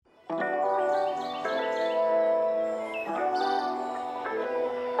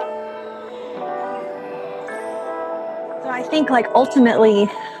think like ultimately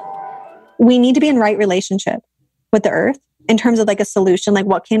we need to be in right relationship with the earth in terms of like a solution. Like,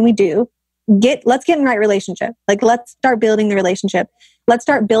 what can we do? Let's get in right relationship. Like, let's start building the relationship. Let's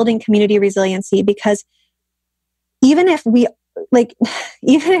start building community resiliency, because even if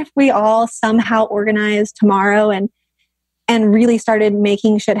we all somehow organized tomorrow and really started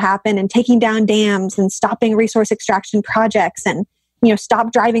making shit happen and taking down dams and stopping resource extraction projects and,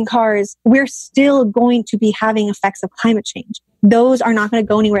 stop driving cars, we're still going to be having effects of climate change. Those are not going to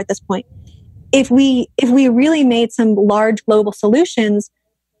go anywhere at this point. If we really made some large global solutions,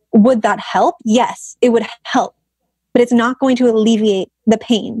 would that help? Yes, it would help. But it's not going to alleviate the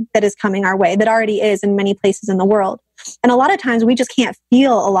pain that is coming our way, that already is in many places in the world. And a lot of times we just can't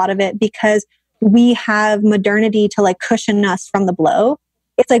feel a lot of it because we have modernity to like cushion us from the blow.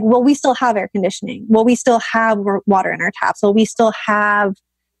 It's like, well, we still have air conditioning. Well, we still have water in our taps. Well, we still have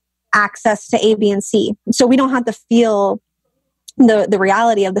access to A, B, and C. So we don't have to feel the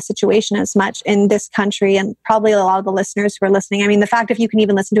reality of the situation as much in this country, and probably a lot of the listeners who are listening. I mean, the fact if you can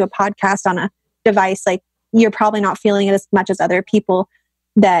even listen to a podcast on a device, like you're probably not feeling it as much as other people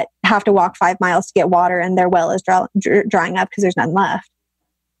that have to walk 5 miles to get water and their well is drying up because there's none left.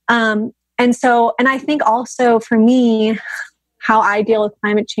 And I think also for me, how I deal with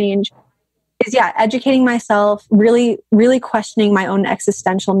climate change is, educating myself, really, really questioning my own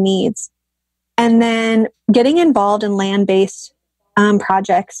existential needs, and then getting involved in land-based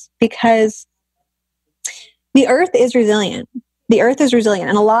projects, because the earth is resilient. The earth is resilient.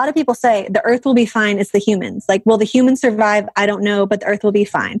 And a lot of people say the earth will be fine. It's the humans. Like, will the humans survive? I don't know, but the earth will be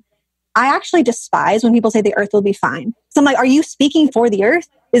fine. I actually despise when people say the earth will be fine. So I'm like, are you speaking for the earth?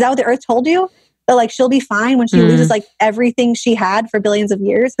 Is that what the earth told you? That like she'll be fine when she loses like everything she had for billions of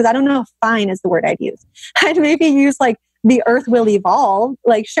years? Because I don't know if fine is the word I'd use. I'd maybe use like the earth will evolve.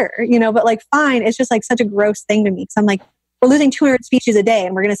 Like, sure, but like fine, it's just like such a gross thing to me. Because I'm like, we're losing 200 species a day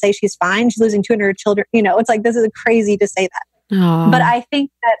and we're going to say she's fine. She's losing 200 children. It's like, this is crazy to say that. Aww. But I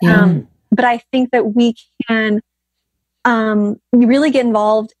think that we can really get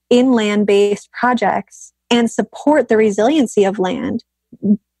involved in land-based projects and support the resiliency of land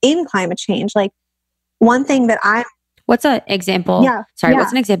in climate change. Like, one thing that what's an example? What's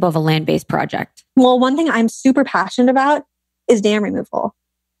an example of a land-based project? Well, one thing I'm super passionate about is dam removal.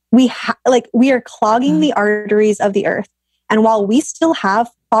 We are clogging the arteries of the earth. And while we still have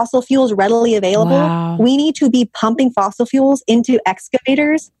fossil fuels readily available, we need to be pumping fossil fuels into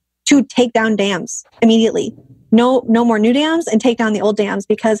excavators to take down dams immediately. No more new dams, and take down the old dams,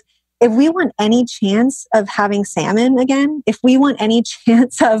 because if we want any chance of having salmon again, if we want any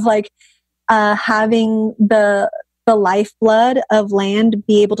chance of like having the lifeblood of land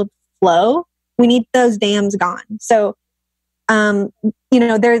be able to flow, we need those dams gone. So,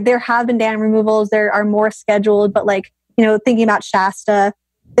 there have been dam removals. There are more scheduled, but like, thinking about Shasta,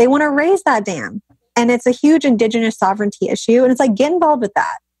 they want to raise that dam, and it's a huge indigenous sovereignty issue. And it's like, get involved with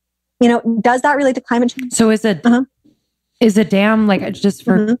that. Does that relate to climate change? So is a dam, like, just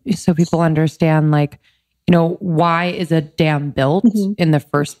for so people understand, like, why is a dam built in the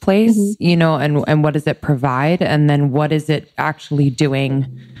first place, and what does it provide? And then what is it actually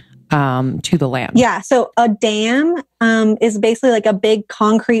doing to the land? Yeah. So a dam is basically like a big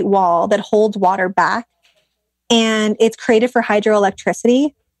concrete wall that holds water back. And it's created for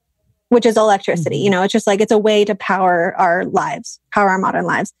hydroelectricity, which is electricity. It's just like, it's a way to power our lives, power our modern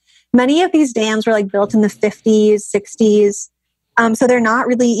lives. Many of these dams were like built in the 50s, 60s. So they're not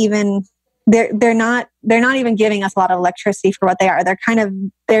really even, they're not even giving us a lot of electricity for what they are.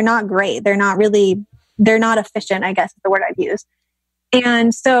 They're not great. They're not efficient, I guess is the word I'd use.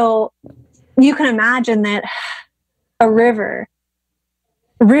 And so you can imagine that rivers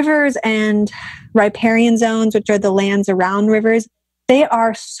and riparian zones, which are the lands around rivers, they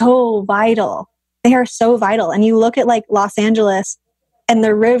are so vital. They are so vital. And you look at like Los Angeles, and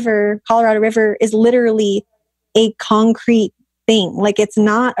the river, Colorado River, is literally a concrete thing. Like, it's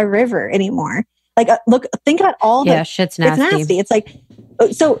not a river anymore. Like, think about all the... Yeah, shit's nasty. It's nasty. It's like,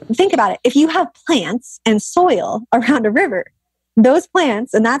 so think about it. If you have plants and soil around a river, those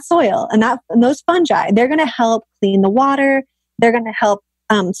plants and that soil and those fungi, they're going to help clean the water. They're going to help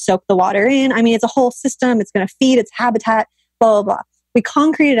soak the water in. I mean, it's a whole system. It's going to feed its habitat, blah, blah, blah. We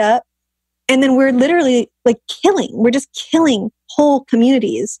concrete it up, and then we're literally like we're just killing whole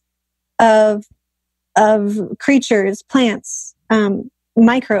communities of creatures, plants,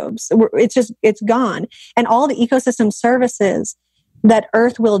 microbes. It's gone. And all the ecosystem services that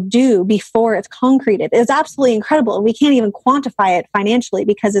Earth will do before it's concreted is absolutely incredible. We can't even quantify it financially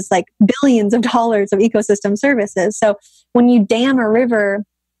because it's like billions of dollars of ecosystem services. So when you dam a river,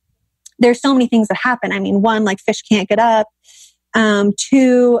 there's so many things that happen. I mean, one, like fish can't get up.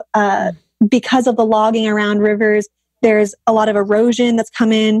 Two, because of the logging around rivers, there's a lot of erosion that's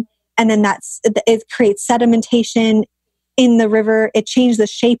come in, and then it creates sedimentation in the river. It changed the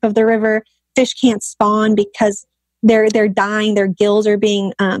shape of the river. Fish can't spawn because they're dying. Their gills are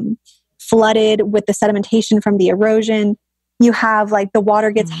being flooded with the sedimentation from the erosion. You have like the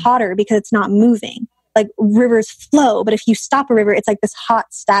water gets hotter because it's not moving. Like rivers flow, but if you stop a river, it's like this hot,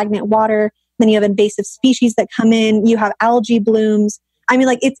 stagnant water. Then you have invasive species that come in. You have algae blooms. I mean,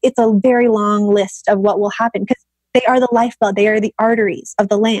 like it's a very long list of what will happen because they are the lifeblood. They are the arteries of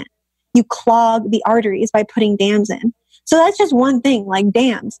the land. You clog the arteries by putting dams in. So that's just one thing, like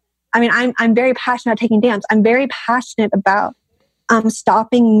dams. I mean, I'm very passionate about taking dams. I'm very passionate about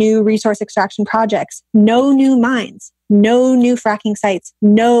stopping new resource extraction projects. No new mines, no new fracking sites,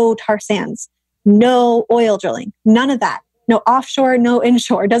 no tar sands, no oil drilling, none of that. No offshore, no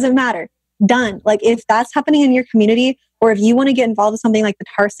inshore, doesn't matter. Done. Like if that's happening in your community, or if you want to get involved with something like the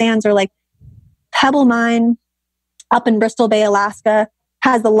tar sands, or like Pebble Mine up in Bristol Bay, Alaska,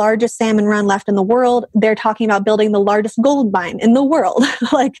 has the largest salmon run left in the world. They're talking about building the largest gold mine in the world.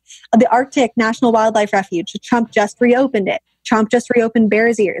 Like the Arctic National Wildlife Refuge, Trump just reopened it. Trump just reopened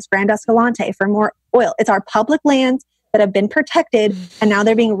Bears Ears, Grand Escalante for more oil. It's our public lands that have been protected, and now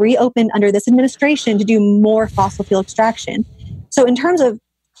they're being reopened under this administration to do more fossil fuel extraction. So in terms of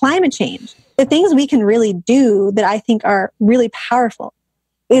climate change, the things we can really do that I think are really powerful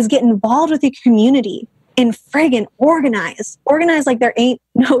is get involved with the community and friggin' organize like there ain't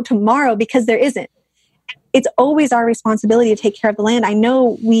no tomorrow, because there isn't. It's always our responsibility to take care of the land. I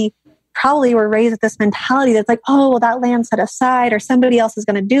know we probably were raised with this mentality that's like, oh, well, that land's set aside or somebody else is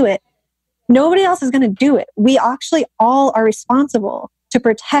going to do it. Nobody else is going to do it. We actually all are responsible to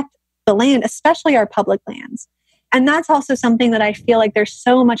protect the land, especially our public lands. And that's also something that I feel like there's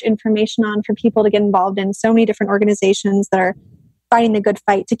so much information on for people to get involved in. So many different organizations that are fighting the good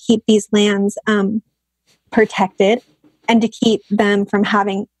fight to keep these lands protected and to keep them from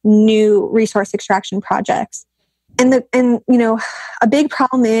having new resource extraction projects. And you know, a big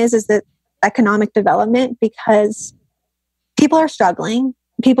problem is that economic development, because people are struggling.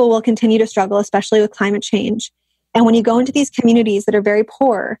 People will continue to struggle, especially with climate change. And when you go into these communities that are very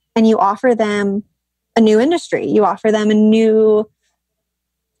poor and you offer them a new industry, you offer them a new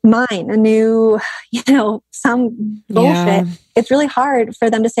mine, a new, you know, some bullshit, it's really hard for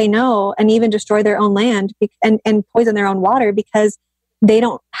them to say no and even destroy their own land and poison their own water, because they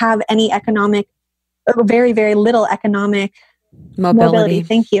don't have any economic, or very, very little economic mobility.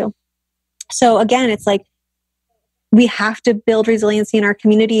 Thank you. So again, it's like, we have to build resiliency in our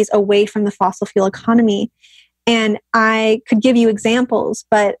communities away from the fossil fuel economy. And I could give you examples,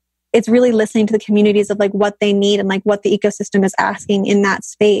 but it's really listening to the communities of like what they need and like what the ecosystem is asking in that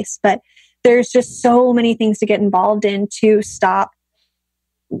space. But there's just so many things to get involved in to stop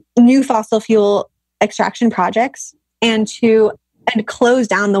new fossil fuel extraction projects and close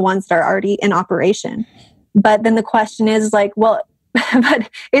down the ones that are already in operation. But then the question is like, well, but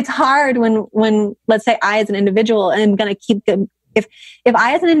it's hard when let's say I as an individual am going to keep if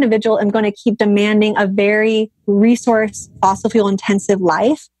I as an individual am going to keep demanding a very resource fossil fuel intensive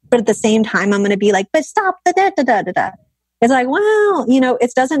life, but at the same time I'm going to be like, but stop the da. It's like, well, you know,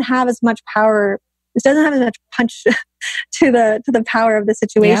 it doesn't have as much power. It doesn't have as much punch to the power of the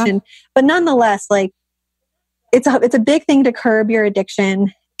situation. Yeah. But nonetheless, like it's a big thing to curb your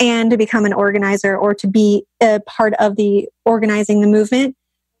addiction and to become an organizer or to be a part of the organizing the movement.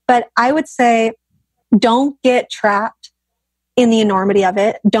 But I would say don't get trapped in the enormity of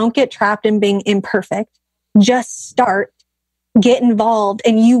it. Don't get trapped in being imperfect. Just start, get involved,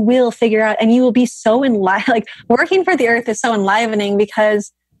 and you will figure out, and you will be so like working for the earth is so enlivening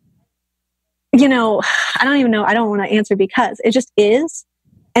because, you know, I don't want to answer because it just is.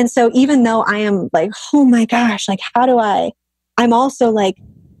 And so even though I am like, oh my gosh, like I'm also like,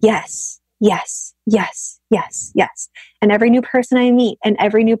 yes. And every new person I meet and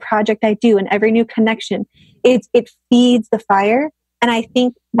every new project I do and every new connection, it feeds the fire. And I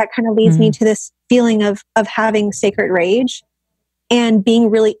think that kind of leads me to this feeling of having sacred rage and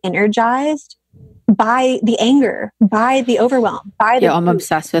being really energized by the anger, by the overwhelm, by the... Yeah, I'm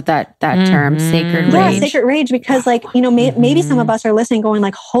obsessed with that term, sacred rage. Yeah, sacred rage, because like, you know, maybe some of us are listening going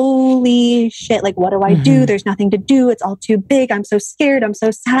like, holy shit, like what do I do? There's nothing to do. It's all too big. I'm so scared. I'm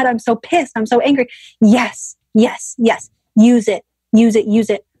so sad. I'm so pissed. I'm so angry. Yes. Use it.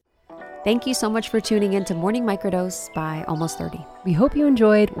 Thank you so much for tuning in to Morning Microdose by Almost 30. We hope you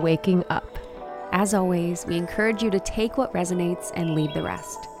enjoyed waking up. As always, we encourage you to take what resonates and leave the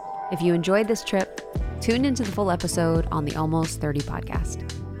rest. If you enjoyed this trip, tune into the full episode on the Almost 30 podcast.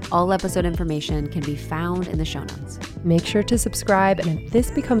 All episode information can be found in the show notes. Make sure to subscribe, and if this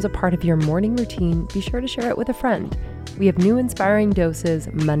becomes a part of your morning routine, be sure to share it with a friend. We have new inspiring doses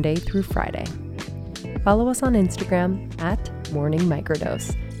Monday through Friday. Follow us on Instagram at Morning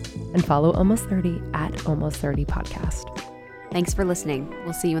Microdose, and follow Almost 30 at Almost 30 Podcast. Thanks for listening.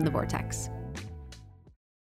 We'll see you in the vortex.